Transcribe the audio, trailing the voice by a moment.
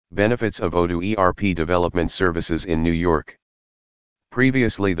Benefits of Odoo ERP development services in New York.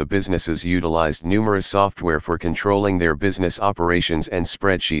 Previously, the businesses utilized numerous software for controlling their business operations and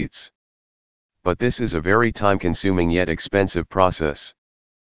spreadsheets. But this is a very time-consuming yet expensive process.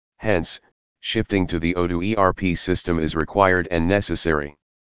 Hence, shifting to the Odoo ERP system is required and necessary.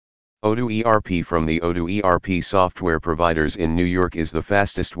 Odoo ERP from the Odoo ERP software providers in New York is the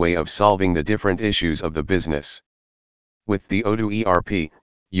fastest way of solving the different issues of the business. With the Odoo ERP,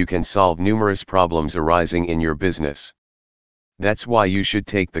 you can solve numerous problems arising in your business. That's why you should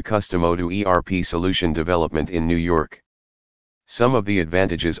take the custom Odoo ERP solution development in New York. Some of the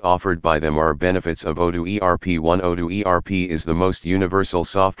advantages offered by them are benefits of Odoo ERP. 1. Odoo ERP is the most universal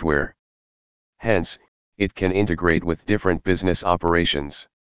software. Hence, it can integrate with different business operations.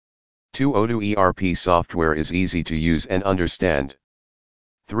 2. Odoo ERP software is easy to use and understand.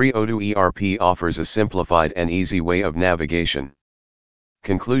 3. Odoo ERP offers a simplified and easy way of navigation.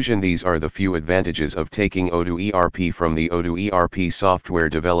 Conclusion: these are the few advantages of taking Odoo ERP from the Odoo ERP software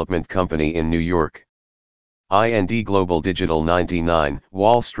development company in New York. IND Global Digital 99,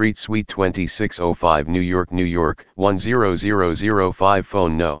 Wall Street Suite 2605, New York, New York, 10005.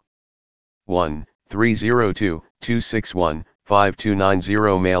 Phone no.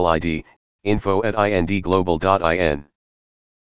 1-302-261-5290. Mail ID, info@indglobal.in.